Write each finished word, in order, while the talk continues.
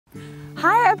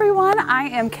Hi everyone, I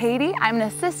am Katie. I'm an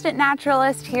assistant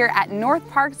naturalist here at North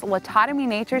Park's Latodami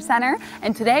Nature Center,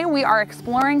 and today we are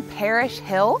exploring Parish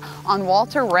Hill on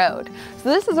Walter Road. So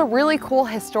this is a really cool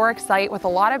historic site with a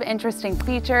lot of interesting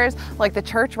features like the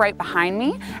church right behind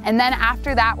me, and then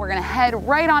after that we're going to head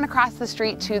right on across the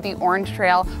street to the Orange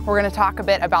Trail. We're going to talk a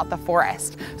bit about the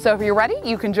forest. So if you're ready,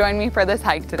 you can join me for this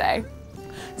hike today.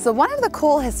 So one of the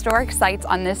cool historic sites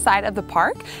on this side of the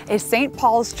park is St.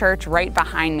 Paul's Church right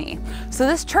behind me. So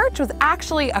this church was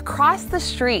actually across the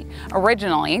street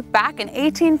originally back in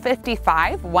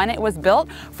 1855 when it was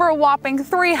built for a whopping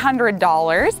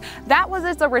 $300. That was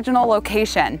its original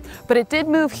location, but it did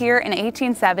move here in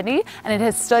 1870 and it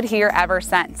has stood here ever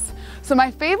since. So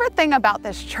my favorite thing about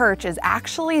this church is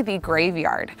actually the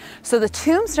graveyard. So the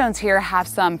tombstones here have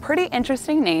some pretty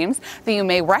interesting names that you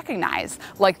may recognize,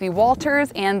 like the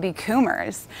Walters and the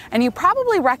Coomers. And you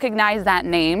probably recognize that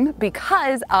name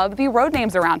because of the road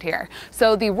names around here.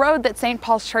 So the road that St.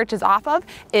 Paul's Church is off of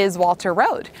is Walter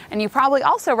Road. And you probably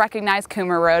also recognize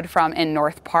Coomer Road from in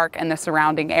North Park and the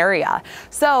surrounding area.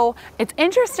 So it's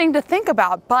interesting to think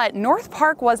about, but North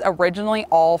Park was originally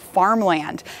all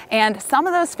farmland. And some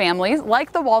of those families,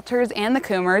 like the Walters and the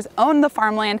Coomers, owned the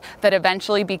farmland that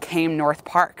eventually became North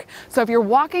Park. So if you're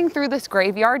walking through this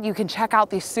graveyard, you can check out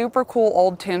these super cool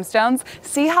old tombstones,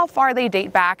 see how far they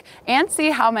date back, and see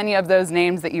how many of those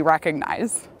names that you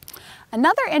recognize.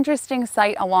 Another interesting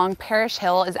site along Parish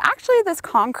Hill is actually this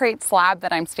concrete slab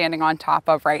that I'm standing on top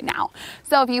of right now.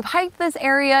 So if you've hiked this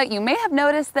area, you may have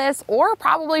noticed this or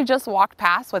probably just walked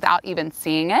past without even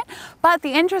seeing it. But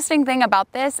the interesting thing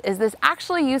about this is this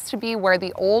actually used to be where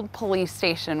the old police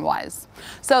station was.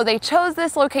 So they chose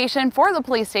this location for the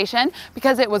police station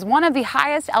because it was one of the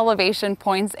highest elevation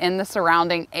points in the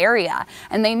surrounding area.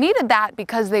 And they needed that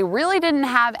because they really didn't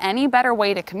have any better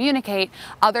way to communicate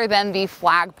other than the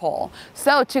flagpole.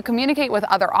 So to communicate with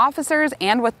other officers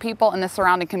and with people in the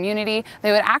surrounding community,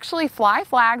 they would actually fly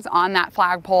flags on that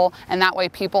flagpole, and that way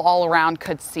people all around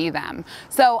could see them.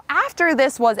 So after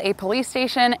this was a police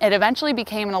station, it eventually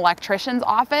became an electrician's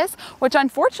office, which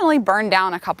unfortunately burned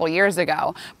down a couple years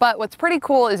ago. But what's pretty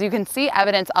cool is you can see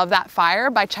evidence of that fire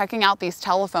by checking out these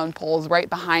telephone poles right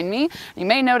behind me. You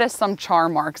may notice some char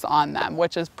marks on them,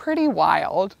 which is pretty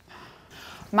wild.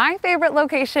 My favorite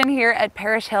location here at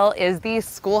Parish Hill is the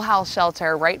schoolhouse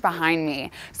shelter right behind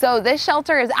me. So this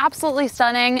shelter is absolutely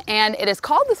stunning, and it is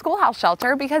called the schoolhouse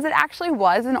shelter because it actually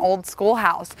was an old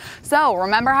schoolhouse. So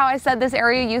remember how I said this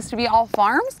area used to be all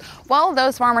farms? Well,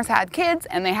 those farmers had kids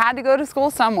and they had to go to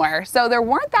school somewhere. So there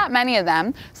weren't that many of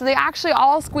them. So they actually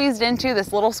all squeezed into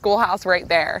this little schoolhouse right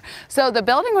there. So the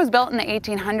building was built in the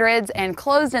 1800s and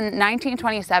closed in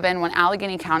 1927 when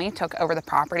Allegheny County took over the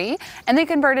property, and they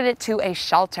converted it to a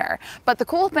shelter. But the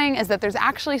cool thing is that there's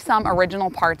actually some original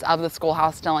parts of the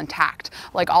schoolhouse still intact,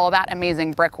 like all of that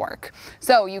amazing brickwork.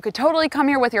 So you could totally come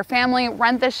here with your family,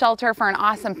 rent this shelter for an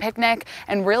awesome picnic,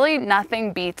 and really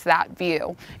nothing beats that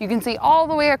view. You can see all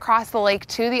the way across the lake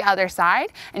to the other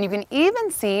side, and you can even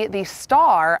see the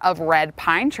star of red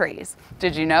pine trees.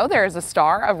 Did you know there is a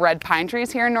star of red pine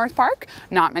trees here in North Park?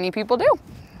 Not many people do.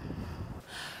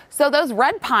 So those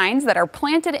red pines that are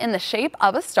planted in the shape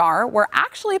of a star were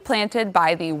actually planted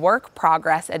by the Work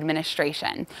Progress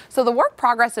Administration. So the Work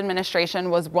Progress Administration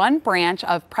was one branch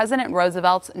of President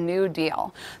Roosevelt's New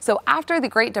Deal. So after the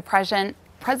Great Depression,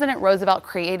 President Roosevelt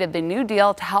created the New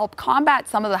Deal to help combat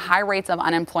some of the high rates of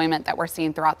unemployment that we're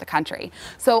seeing throughout the country.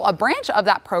 So a branch of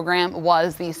that program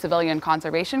was the Civilian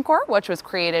Conservation Corps, which was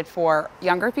created for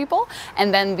younger people,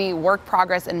 and then the Work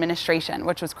Progress Administration,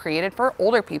 which was created for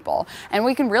older people. And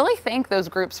we can really thank those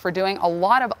groups for doing a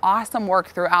lot of awesome work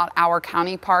throughout our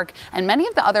county park and many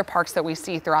of the other parks that we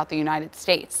see throughout the United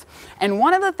States. And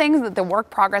one of the things that the Work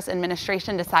Progress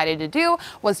Administration decided to do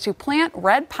was to plant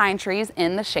red pine trees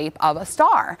in the shape of a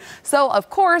star. So of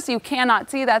course you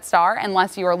cannot see that star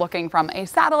unless you are looking from a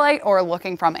satellite or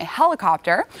looking from a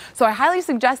helicopter. So I highly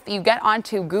suggest that you get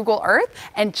onto Google Earth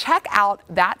and check out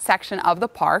that section of the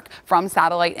park from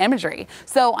satellite imagery.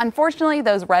 So unfortunately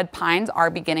those red pines are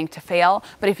beginning to fail,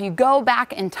 but if you go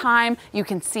back in time, you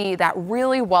can see that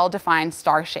really well-defined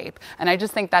star shape. And I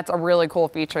just think that's a really cool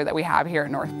feature that we have here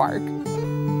in North Park.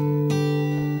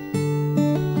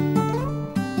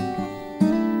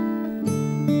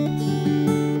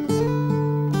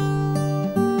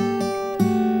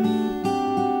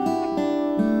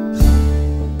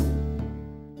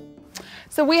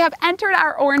 So we have entered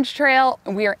our orange trail,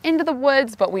 we are into the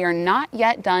woods, but we are not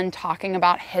yet done talking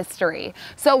about history.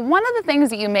 So one of the things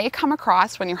that you may come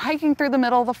across when you're hiking through the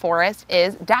middle of the forest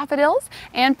is daffodils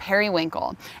and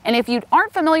periwinkle. And if you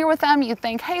aren't familiar with them, you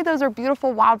think, hey, those are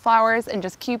beautiful wildflowers, and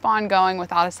just keep on going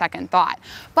without a second thought.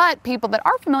 But people that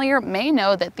are familiar may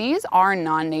know that these are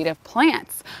non-native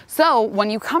plants. So when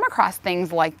you come across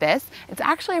things like this, it's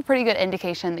actually a pretty good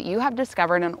indication that you have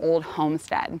discovered an old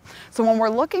homestead. So when we're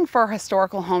looking for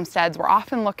historical homesteads, we're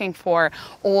often looking for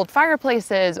old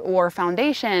fireplaces or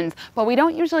foundations, but we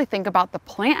don't usually think about the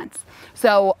plants.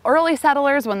 So early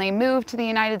settlers, when they moved to the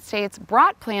United States,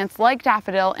 brought plants like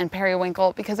daffodil and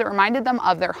periwinkle because it reminded them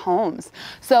of their homes.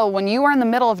 So when you are in the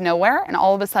middle of nowhere and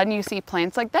all of a sudden you see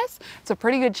plants like this, it's a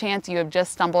pretty good chance you have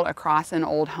just stumbled across an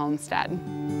old homestead.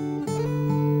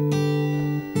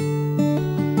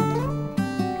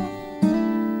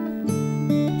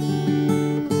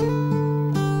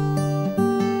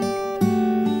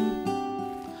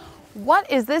 What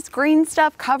is this green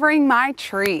stuff covering my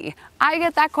tree? I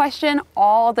get that question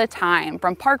all the time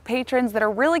from park patrons that are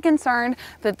really concerned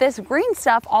that this green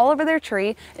stuff all over their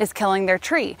tree is killing their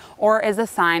tree or is a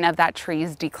sign of that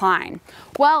tree's decline.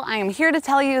 Well, I am here to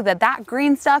tell you that that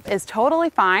green stuff is totally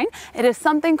fine. It is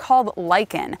something called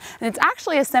lichen, and it's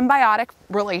actually a symbiotic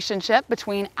relationship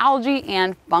between algae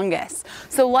and fungus.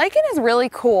 So lichen is really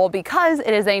cool because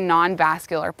it is a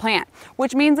non-vascular plant,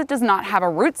 which means it does not have a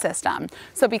root system.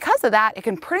 So because of that, it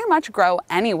can pretty much grow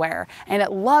anywhere, and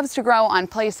it loves to grow on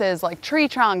places like tree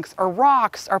trunks or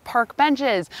rocks or park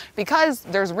benches because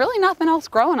there's really nothing else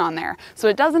growing on there. So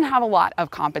it doesn't have a lot of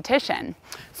competition.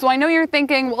 So I know you're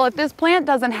thinking, well, if this plant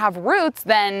doesn't have roots,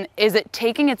 then is it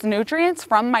taking its nutrients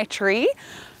from my tree?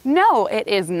 No, it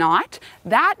is not.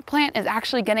 That plant is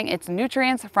actually getting its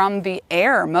nutrients from the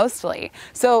air mostly.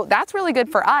 So that's really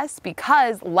good for us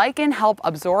because lichen help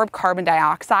absorb carbon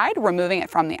dioxide, removing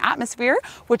it from the atmosphere,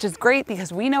 which is great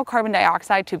because we know carbon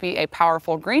dioxide to be a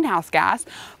powerful greenhouse gas.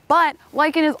 But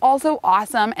lichen is also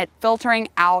awesome at filtering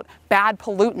out bad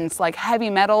pollutants like heavy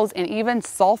metals and even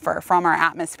sulfur from our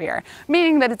atmosphere,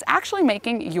 meaning that it's actually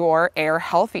making your air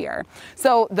healthier.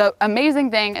 So the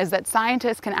amazing thing is that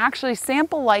scientists can actually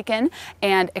sample lichen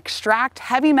and extract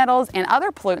heavy metals and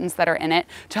other pollutants that are in it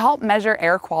to help measure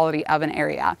air quality of an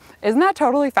area. Isn't that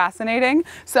totally fascinating?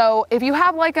 So if you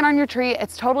have lichen on your tree,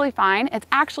 it's totally fine. It's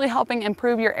actually helping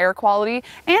improve your air quality,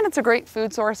 and it's a great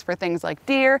food source for things like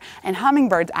deer, and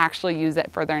hummingbirds actually use it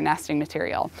for their nesting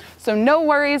material. So no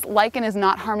worries, lichen is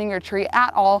not harming your tree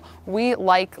at all. We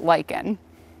like lichen.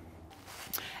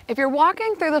 If you're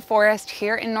walking through the forest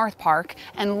here in North Park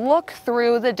and look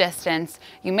through the distance,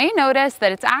 you may notice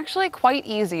that it's actually quite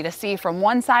easy to see from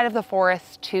one side of the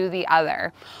forest to the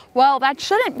other. Well, that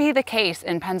shouldn't be the case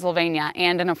in Pennsylvania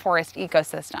and in a forest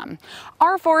ecosystem.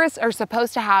 Our forests are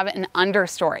supposed to have an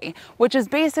understory, which is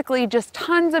basically just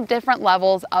tons of different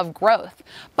levels of growth.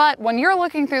 But when you're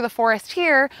looking through the forest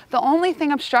here, the only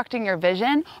thing obstructing your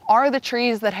vision are the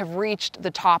trees that have reached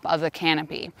the top of the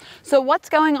canopy. So what's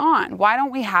going on? Why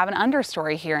don't we have an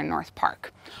understory here in North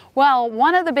Park? Well,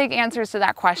 one of the big answers to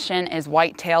that question is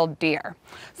white-tailed deer.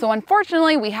 So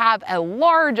unfortunately, we have a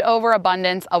large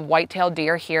overabundance of white-tailed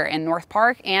deer here in North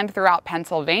Park and throughout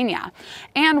Pennsylvania.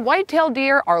 And white-tailed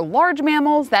deer are large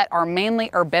mammals that are mainly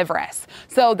herbivorous.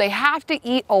 So they have to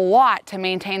eat a lot to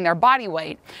maintain their body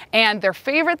weight. And their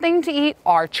favorite thing to eat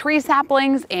are tree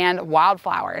saplings and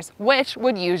wildflowers, which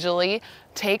would usually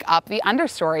take up the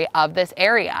understory of this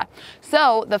area.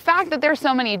 So the fact that there's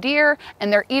so many deer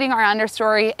and they're eating our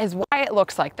understory is why it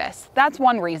looks like this. That's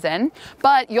one reason.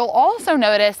 But you'll also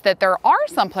notice that there are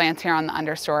some plants here on the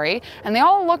understory and they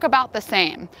all look about the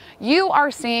same. You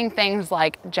are seeing things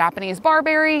like Japanese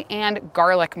barberry and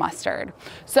garlic mustard.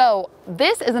 So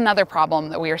this is another problem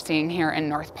that we are seeing here in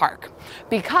North Park.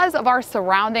 Because of our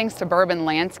surrounding suburban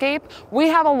landscape, we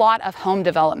have a lot of home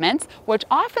developments, which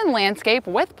often landscape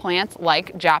with plants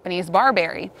like Japanese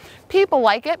barberry. People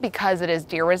like it because it is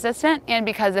deer resistant and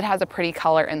because it has a pretty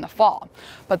color in the fall.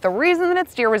 But the reason that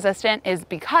it's deer resistant is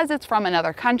because it's from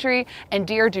another country and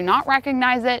deer do not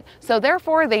recognize it, so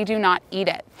therefore they do not eat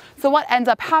it. So what ends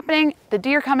up happening, the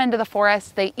deer come into the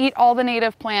forest, they eat all the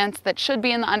native plants that should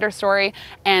be in the understory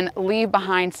and leave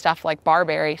behind stuff like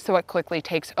barberry, so it quickly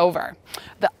takes over.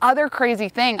 The other crazy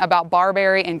thing about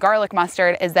barberry and garlic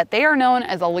mustard is that they are known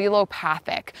as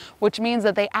allelopathic, which means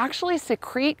that they actually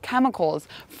secrete chemicals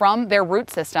from their root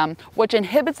system, which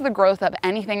inhibits the growth of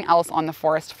anything else on the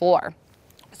forest floor.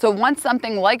 So once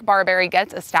something like barberry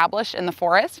gets established in the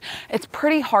forest, it's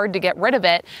pretty hard to get rid of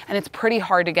it, and it's pretty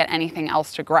hard to get anything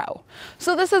else to grow.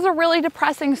 So this is a really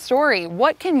depressing story.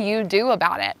 What can you do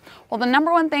about it? Well, the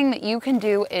number one thing that you can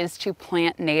do is to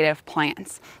plant native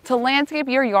plants, to landscape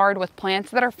your yard with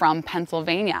plants that are from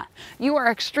Pennsylvania. You are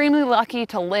extremely lucky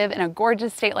to live in a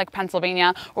gorgeous state like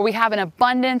Pennsylvania, where we have an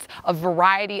abundance of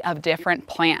variety of different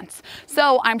plants.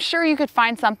 So I'm sure you could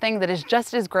find something that is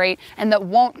just as great and that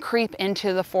won't creep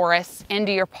into the forests,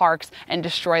 into your parks, and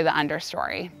destroy the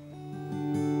understory.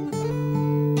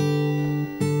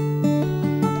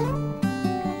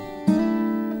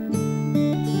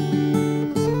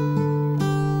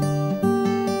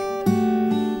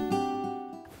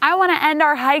 I want to end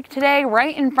our hike today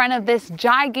right in front of this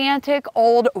gigantic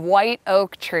old white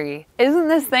oak tree. Isn't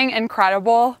this thing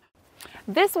incredible?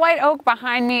 This white oak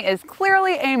behind me is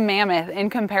clearly a mammoth in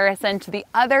comparison to the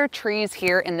other trees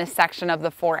here in this section of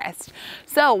the forest.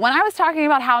 So when I was talking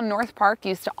about how North Park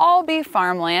used to all be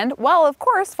farmland, well, of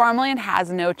course, farmland has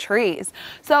no trees.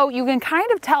 So you can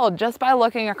kind of tell just by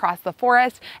looking across the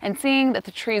forest and seeing that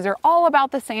the trees are all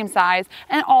about the same size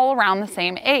and all around the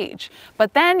same age.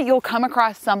 But then you'll come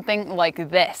across something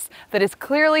like this that is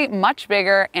clearly much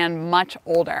bigger and much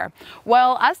older.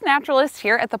 Well, us naturalists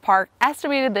here at the park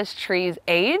estimated this tree's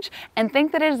age and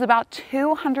think that it is about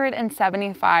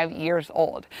 275 years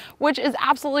old, which is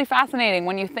absolutely fascinating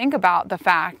when you think about the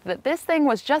fact that this thing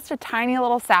was just a tiny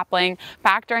little sapling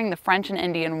back during the French and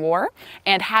Indian War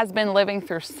and has been living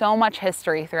through so much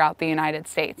history throughout the United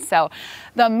States. So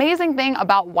the amazing thing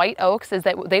about white oaks is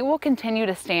that they will continue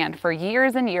to stand for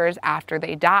years and years after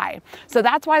they die. So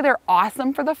that's why they're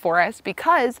awesome for the forest,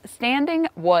 because standing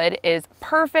wood is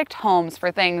perfect homes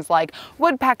for things like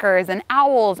woodpeckers and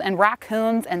owls and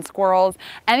raccoons and squirrels.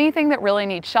 Anything that really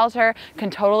needs shelter can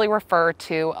totally refer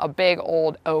to a big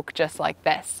old oak just like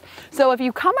this. So if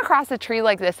you come across a tree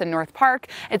like this in North Park,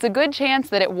 it's a good chance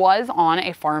that it was on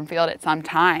a farm field at some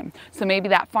time. So maybe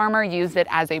that farmer used it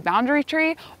as a boundary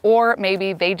tree, or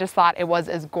maybe they just thought it was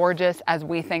as gorgeous as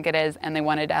we think it is and they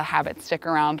wanted to have it stick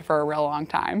around for a real long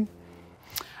time.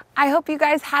 I hope you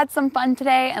guys had some fun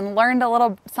today and learned a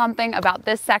little something about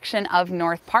this section of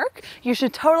North Park. You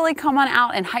should totally come on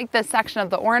out and hike this section of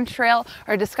the Orange Trail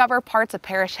or discover parts of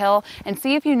Parish Hill and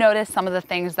see if you notice some of the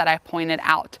things that I pointed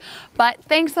out. But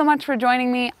thanks so much for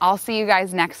joining me. I'll see you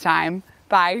guys next time.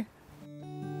 Bye.